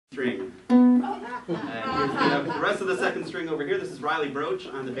string. Here's the rest of the second string over here. This is Riley Broach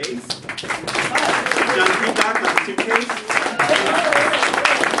on the bass. John Peacock on the suitcase.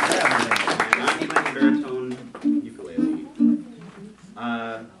 And I'm playing baritone ukulele.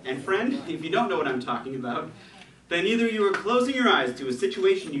 And friend, if you don't know what I'm talking about, then either you are closing your eyes to a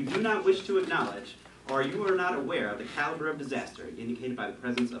situation you do not wish to acknowledge, or you are not aware of the caliber of disaster indicated by the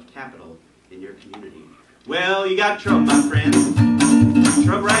presence of capital in your community. Well, you got trouble, my friend.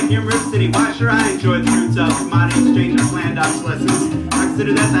 Trouble right here in River City. Why, sure, I enjoy the fruits of commodity exchange and planned obsolescence. I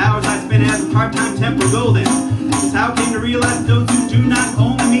consider that the hours I spent as a part-time temp were golden. It's how I came to realize those who do not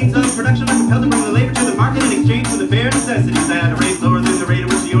own the means of production are compelled to bring the labor to the market in exchange for the bare necessities at a rate lower than the rate at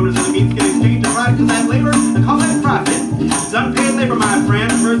which the owners of the means can exchange the product of that labor and call that profit. It's unpaid labor, my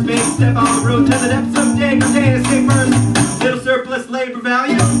friend. First big step on the road to the depths of degradation. Say first, little surplus labor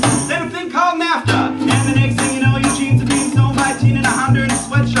value. Then a thing called NAFTA. And the next thing you know, your jeans are being sold by teen in a Honda in a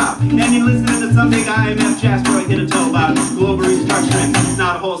sweatshop. And you're listening to some big IMF Jasper hit a toe about global restructuring. It's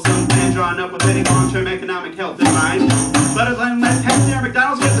not a wholesome plan drawn up with any long-term economic health in mind. But as long as Pepsi or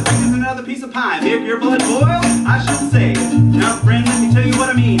McDonald's gets the fingers in another piece of pie, make your blood boil, I should say. Now, friend, let me tell you what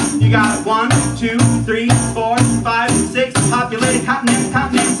I mean. You got 1, 2, 3, 4, 5, 6 populated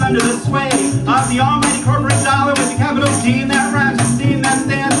continents under the sway of the almighty corporate dollar with the capital T, and that rhymes with C, and that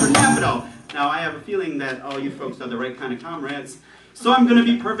stands for capital. Now, I have a feeling that all you folks are the right kind of comrades, so I'm going to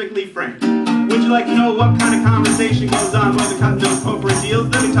be perfectly frank. Would you like to know what kind of conversation goes on while they're cutting those corporate deals?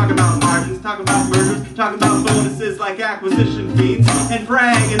 Let me talk about margins, talk about mergers, talk about bonuses like acquisition fees, and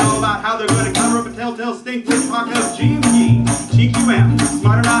brag and all about how they're going to cover up a telltale stink with talk of GMG, GQM,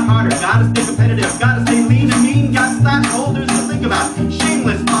 smarter not harder, gotta stay competitive, gotta stay lean and mean, got stockholders to think about.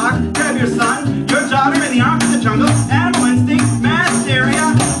 Shameless talk, grab your son, your daughter in the arms of the jungle, animal instinct, mass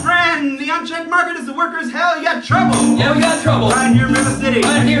hysteria, friend, the unchecked market is the workers' hell, you got trouble. Yeah, we got trouble. Right here in River City.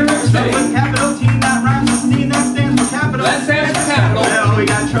 Right here in River City. So with capital T, that rhymes with C, that stands for capital. That stands for capital. Well, we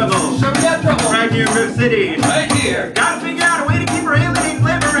got trouble. Sure, we got trouble. Right here in River City. Right here. Gotta figure out a way to keep our alienated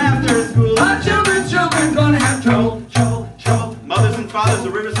labor after school. Our children gonna have trouble. Mothers and fathers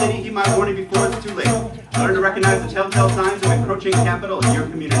of River City, heed my warning before it's too late. Learn to recognize the telltale signs of encroaching capital in your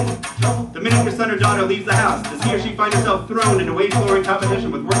community. The minute your son or daughter leaves the house, does he or she find himself thrown into wage-lowering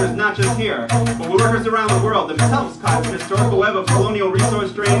competition with workers not just here, but with workers around the world, themselves caught in the historical web of colonial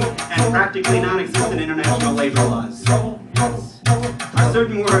resource drain and practically non-existent international labor laws. Are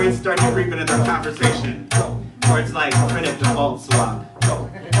certain words starting to creep into their conversation? Words like credit default swap,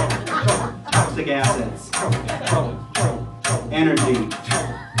 toxic assets, energy,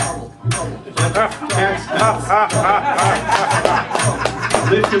 tax cuts,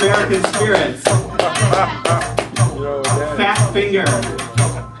 lift American spirits, fat finger.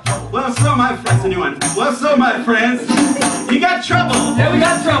 Well, so my friends, a new one. Well, so my friends, you got trouble. Yeah, we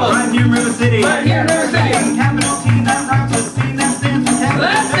got trouble. Right here in River City. Right here in River City. Capital T, that rhymes with C, that stands for capital.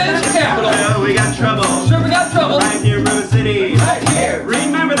 That stands for capital. Well, we got trouble. Sure, we got trouble. Right here in River City. Right here.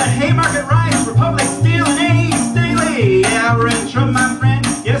 Remember the Haymarket riots, Republic, Steel, and Ace Staley. Yeah, we're in trouble, my friend.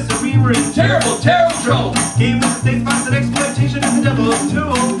 Yes, sir, we were in Terrible trouble. Game with the state-sponsored exploitation is the devil's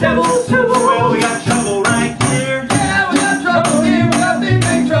tool. Devil's tool.